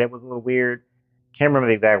she said it was a little weird. Can't remember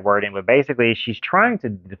the exact wording, but basically she's trying to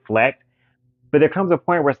deflect, but there comes a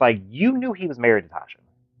point where it's like, you knew he was married to Tasha.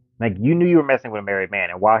 Like, you knew you were messing with a married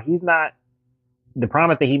man. And while he's not, the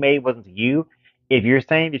promise that he made wasn't to you, if you're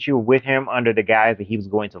saying that you were with him under the guise that he was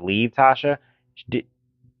going to leave Tasha,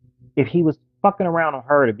 if he was fucking around on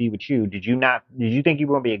her to be with you, did you think you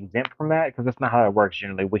were going to be exempt from that? Because that's not how it works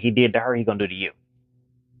generally. What he did to her, he's going to do to you.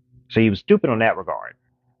 So he was stupid on that regard.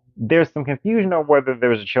 There's some confusion on whether there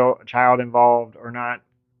was a child involved or not.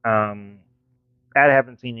 I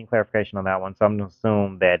haven't seen any clarification on that one, so I'm going to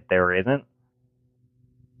assume that there isn't.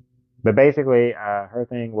 But basically, her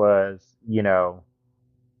thing was,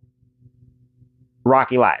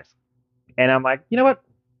 Rocky lies. And I'm like, you know what?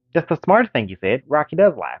 That's the smart thing you said. Rocky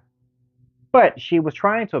does lie. But she was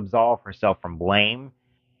trying to absolve herself from blame.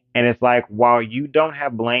 And it's like, while you don't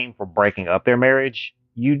have blame for breaking up their marriage,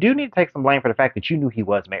 you do need to take some blame for the fact that you knew he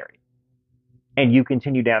was married. And you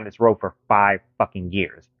continued down this road for 5 fucking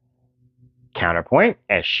years. Counterpoint,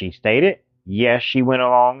 as she stated, yes, she went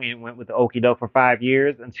along and went with the okie doke for 5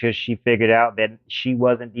 years until she figured out that she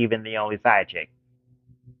wasn't even the only side chick.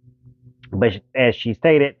 But as she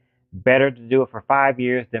stated, better to do it for 5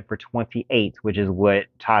 years than for 28, which is what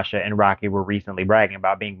Tasha and Rocky were recently bragging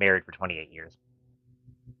about, being married for 28 years.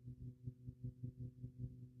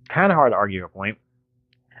 Kind of hard to argue her point.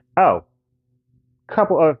 Oh,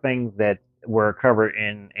 couple other things that were covered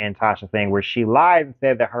in Tasha's thing where she lied and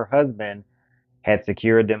said that her husband had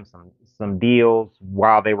secured them some deals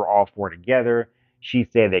while they were all 4 together. She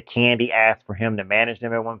said that Candy asked for him to manage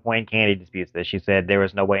them at one point. Candy disputes this. She said there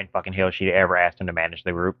was no way in fucking hell she'd ever asked him to manage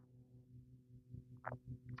the group.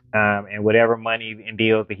 And whatever money and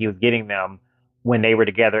deals that he was getting them when they were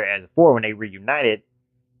together as 4, when they reunited,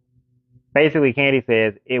 basically Candy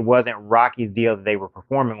says it wasn't Rocky's deal that they were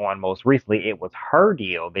performing on most recently. It was her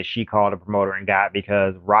deal that she called a promoter and got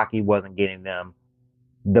because Rocky wasn't getting them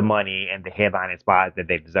the money and the headlining spots that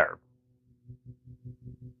they deserved.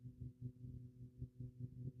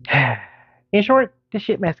 In short, this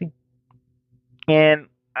shit messy. And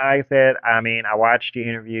like I said, I watched the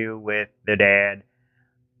interview with their dad,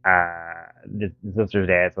 the sister's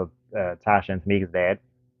dad, so Tasha and Tamika's dad.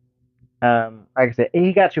 Like I said,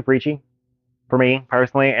 he got too preachy for me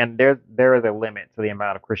personally, and there is a limit to the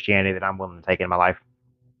amount of Christianity that I'm willing to take in my life.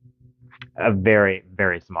 A very,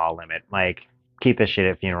 very small limit. Like, keep this shit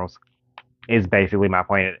at funerals. Is basically my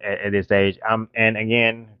point at this stage. And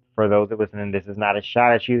again, for those that listening, this is not a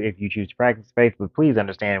shot at you if you choose to practice faith, but please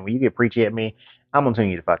understand when you get preachy at me, I'm gonna tune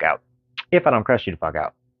you the fuck out. If I don't cuss you the fuck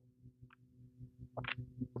out.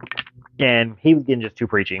 And he was getting just too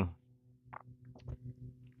preachy.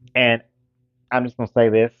 And I'm just gonna say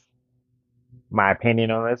this, my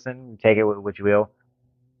opinion on this, and take it with what you will.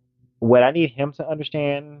 What I need him to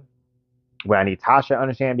understand, what I need Tasha to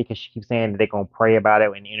understand, because she keeps saying that they're gonna pray about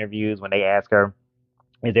it in interviews when they ask her,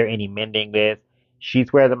 is there any mending this? She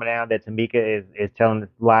swears them down that Tamika is telling this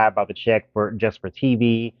lie about the check for just for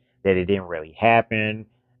TV, that it didn't really happen,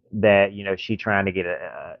 that she trying to get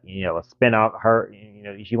a spinoff her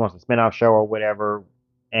she wants a spinoff show or whatever,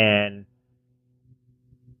 and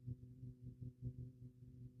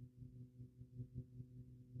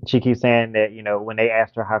she keeps saying that when they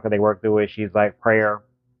asked her how could they work through it, she's like prayer.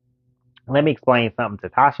 Let me explain something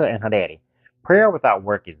to Tasha and her daddy. Prayer without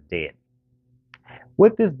work is dead.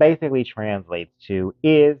 What this basically translates to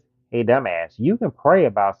is, hey, dumbass, you can pray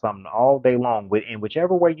about something all day long in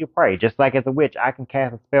whichever way you pray. Just like as a witch, I can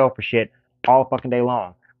cast a spell for shit all fucking day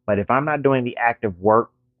long. But if I'm not doing the active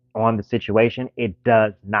work on the situation, it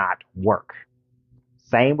does not work.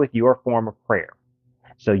 Same with your form of prayer.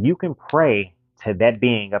 So you can pray to that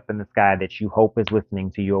being up in the sky that you hope is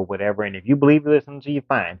listening to you or whatever. And if you believe he's listening to you,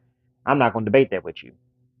 fine. I'm not going to debate that with you.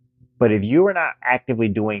 But if you are not actively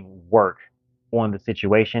doing work on the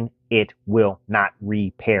situation, it will not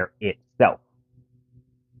repair itself.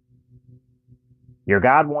 Your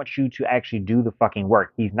God wants you to actually do the fucking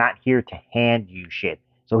work. He's not here to hand you shit.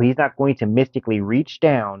 So he's not going to mystically reach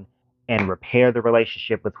down and repair the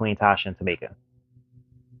relationship between Tasha and Tamika.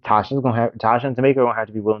 Tasha and Tamika are gonna have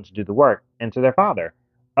to be willing to do the work. And to their father,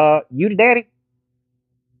 you the daddy.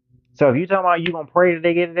 So if you talking about you gonna pray that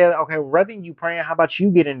they get in there, okay, rather than you praying, how about you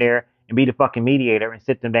get in there and be the fucking mediator and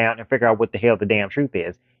sit them down and figure out what the hell the damn truth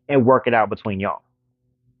is and work it out between y'all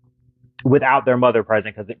without their mother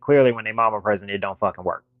present, because clearly when their mama present, it don't fucking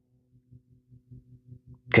work.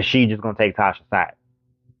 Because she just gonna take Tasha's side.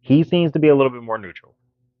 He seems to be a little bit more neutral.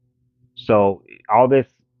 So all this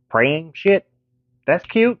praying shit, that's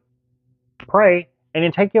cute. Pray and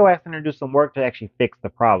then take your ass in and do some work to actually fix the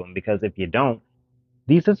problem. Because if you don't,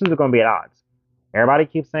 these sisters are going to be at odds. Everybody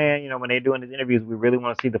keeps saying, when they're doing these interviews, we really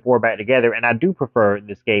want to see the four back together. And I do prefer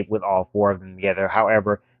the Xscape with all four of them together.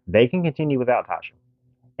 However, they can continue without Tasha.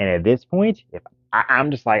 And at this point, if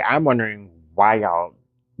I'm just like, I'm wondering why y'all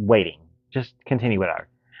waiting. Just continue without her.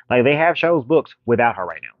 Like, they have shows booked without her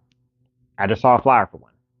right now. I just saw a flyer for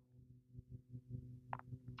one.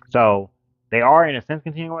 So they are, in a sense,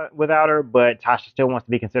 continuing without her, but Tasha still wants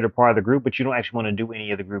to be considered part of the group, but you don't actually want to do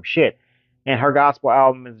any of the group shit. And her gospel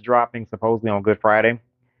album is dropping supposedly on Good Friday.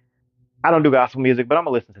 I don't do gospel music, but I'm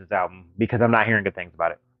gonna listen to this album because I'm not hearing good things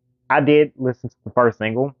about it. I did listen to the first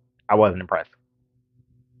single. I wasn't impressed.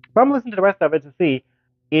 But I'm listening to the rest of it to see,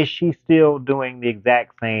 is she still doing the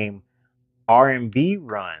exact same R&B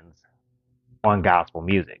runs on gospel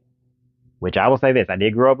music? Which I will say this, I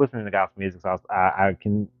did grow up listening to gospel music, so I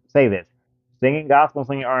can say this. Singing gospel and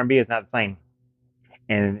singing R&B is not the same.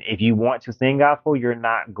 And if you want to sing gospel, you're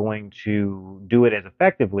not going to do it as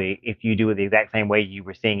effectively if you do it the exact same way you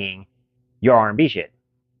were singing your R&B shit.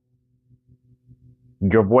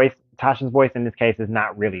 Your voice, Tasha's voice in this case, is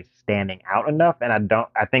not really standing out enough, and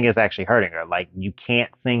I think it's actually hurting her. Like, you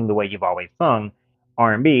can't sing the way you've always sung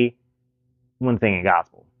R&B when singing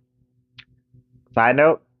gospel. Side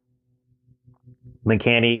note, when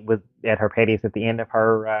Candy was at her pettiest at the end of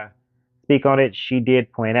her speak on it, she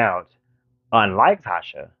did point out, unlike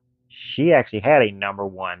Tasha, she actually had a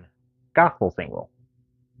 #1 gospel single.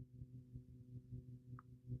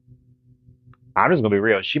 I'm just gonna be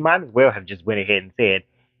real. She might as well have just went ahead and said,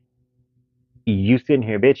 "You sitting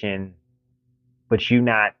here bitching, but you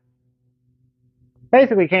not."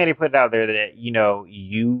 Basically, Candy put it out there that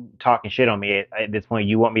you talking shit on me at this point.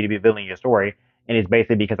 You want me to be villain your story, and it's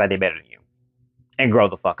basically because I did better than you, and grow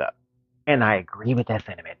the fuck up. And I agree with that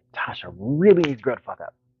sentiment. Tasha really needs to grow the fuck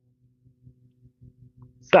up.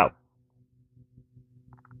 So,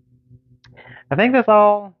 I think that's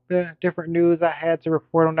all the different news I had to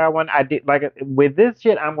report on that one. I did with this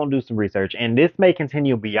shit. I'm gonna do some research, and this may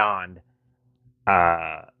continue beyond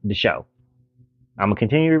the show. I'm gonna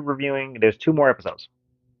continue reviewing. There's 2 more episodes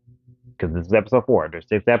because this is episode 4. There's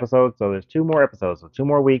 6 episodes, so there's 2 more episodes. So 2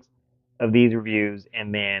 more weeks of these reviews,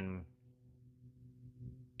 and then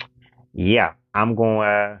yeah, I'm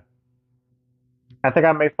going. I think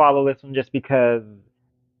I may follow this one just because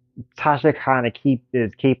Tasha kind of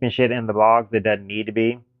is keeping shit in the blogs that doesn't need to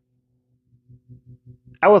be.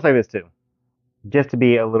 I will say this too, just to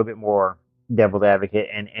be a little bit more devil's advocate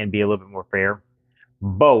and be a little bit more fair.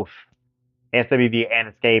 Both SWV and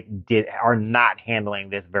Escape are not handling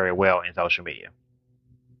this very well in social media.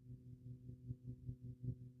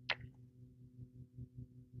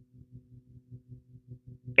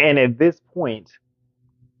 And at this point,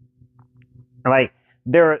 like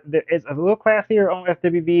there is a little classier on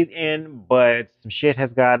SWV's end, but some shit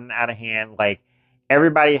has gotten out of hand. Like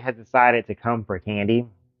everybody has decided to come for Candy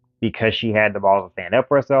because she had the balls to stand up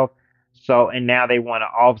for herself. So and now they want to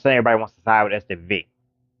all of a sudden everybody wants to side with SWV.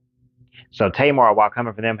 So Tamar, while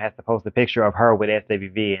coming for them, has to post a picture of her with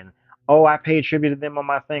SWV and oh, I paid tribute to them on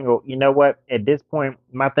my single. You know what? At this point,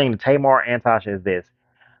 my thing to Tamar and Tasha is this: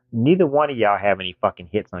 neither one of y'all have any fucking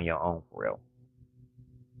hits on your own for real.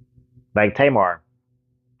 Like Tamar,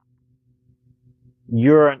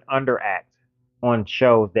 you're an underact on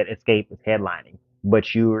shows that Escape is headlining,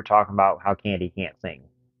 but you were talking about how Candy can't sing.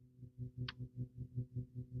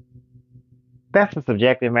 That's a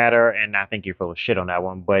subjective matter, and I think you're full of shit on that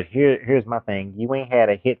one. But here's my thing: you ain't had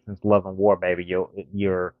a hit since Love and War, baby.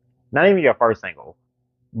 You're not even your first single,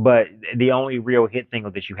 but the only real hit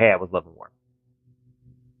single that you had was Love and War.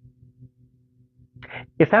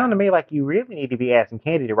 It sounded to me like you really need to be asking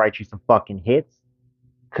Candy to write you some fucking hits,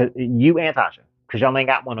 cause you and Tasha, cause y'all ain't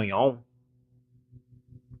got one on your own.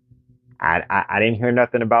 I didn't hear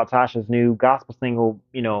nothing about Tasha's new gospel single,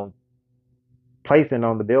 placing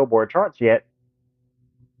on the Billboard charts yet.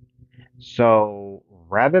 So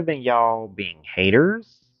rather than y'all being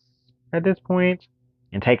haters at this point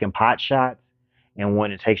and taking pot shots and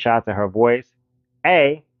wanting to take shots at her voice,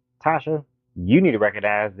 A, Tasha, you need to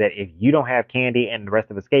recognize that if you don't have Candy and the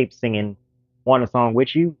rest of Escape singing on a song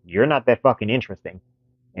with you, you're not that fucking interesting.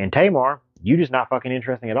 And Tamar, you just not fucking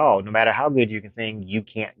interesting at all. No matter how good you can sing, you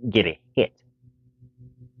can't get a hit.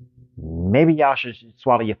 Maybe y'all should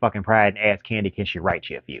swallow your fucking pride and ask Candy, can she write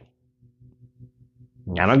you a few?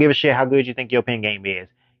 I don't give a shit how good you think your pen game is.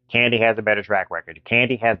 Candy has a better track record.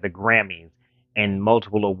 Candy has the Grammys and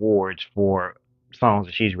multiple awards for songs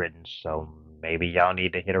that she's written. So maybe y'all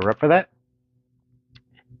need to hit her up for that.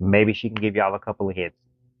 Maybe she can give y'all a couple of hits.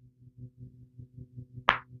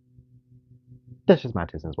 That's just my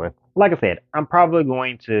 2 cents worth. Like I said, I'm probably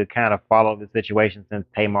going to kind of follow the situation since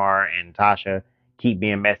Tamar and Tasha keep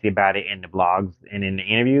being messy about it in the blogs and in the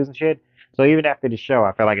interviews and shit. So even after the show,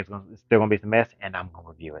 I feel like it's still gonna be some mess, and I'm gonna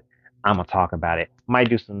review it. I'm gonna talk about it. Might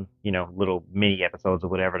do some, little mini episodes or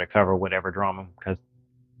whatever to cover whatever drama because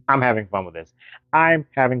I'm having fun with this. I'm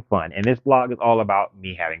having fun, and this blog is all about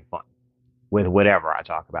me having fun with whatever I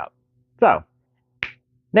talk about. So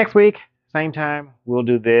next week, same time, we'll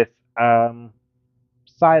do this.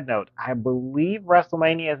 Side note, I believe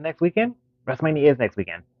WrestleMania is next weekend. WrestleMania is next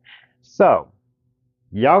weekend. So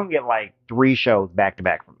y'all can get like 3 shows back to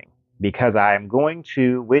back from me because I am going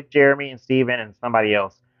to, with Jeremy and Steven and somebody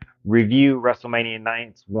else, review WrestleMania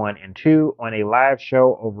Nights 1 and 2 on a live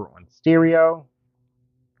show over on Stereo.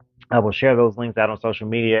 I will share those links out on social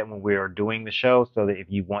media when we are doing the show so that if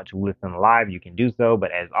you want to listen live, you can do so.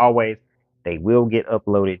 But as always, they will get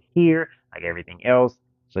uploaded here like everything else.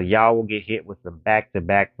 So y'all will get hit with some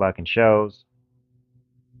back-to-back fucking shows.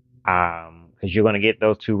 Because you're going to get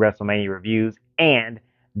those 2 WrestleMania reviews and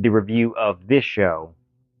the review of this show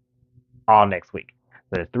all next week.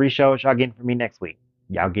 So there's 3 shows y'all getting from me next week.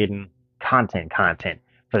 Y'all getting content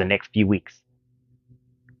for the next few weeks.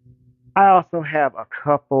 I also have a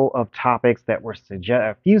couple of topics that were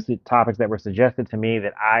a few topics that were suggested to me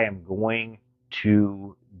that I am going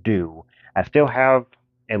to do. I still have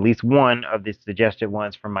at least one of the suggested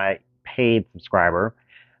ones from my paid subscriber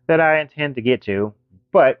that I intend to get to,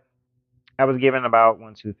 but I was given about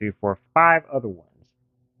 1, 2, 3, 4, 5 other ones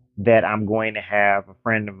that I'm going to have a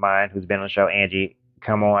friend of mine who's been on the show, Angie,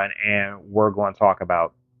 come on and we're going to talk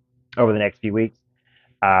about over the next few weeks.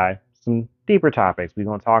 Some deeper topics. We're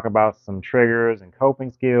going to talk about some triggers and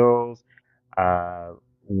coping skills,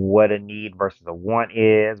 what a need versus a want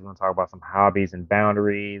is. We're going to talk about some hobbies and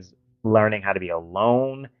boundaries, learning how to be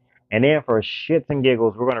alone. And then for shits and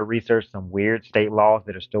giggles, we're going to research some weird state laws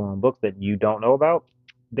that are still in books that you don't know about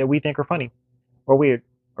that we think are funny or weird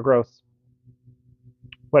or gross.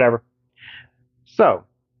 Whatever. So,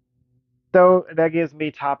 that gives me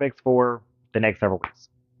topics for the next several weeks.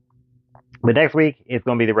 But next week, it's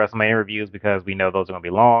going to be the WrestleMania reviews because we know those are going to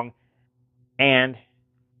be long. And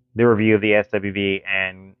the review of the SWV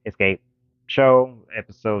and Xscape show,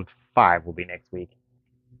 episode 5, will be next week.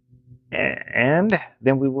 And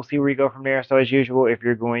then we will see where we go from there. So as usual, if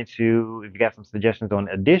you got some suggestions on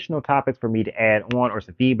additional topics for me to add on or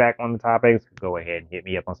some feedback on the topics, go ahead and hit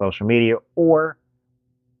me up on social media or,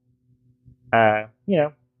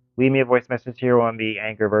 leave me a voice message here on the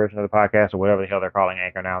Anchor version of the podcast, or whatever the hell they're calling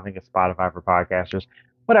Anchor now. I think it's Spotify for podcasters.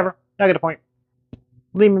 Whatever. I get the point.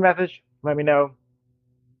 Leave me a message. Let me know.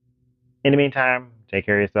 In the meantime, take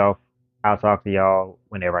care of yourself. I'll talk to y'all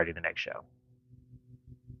whenever I do the next show.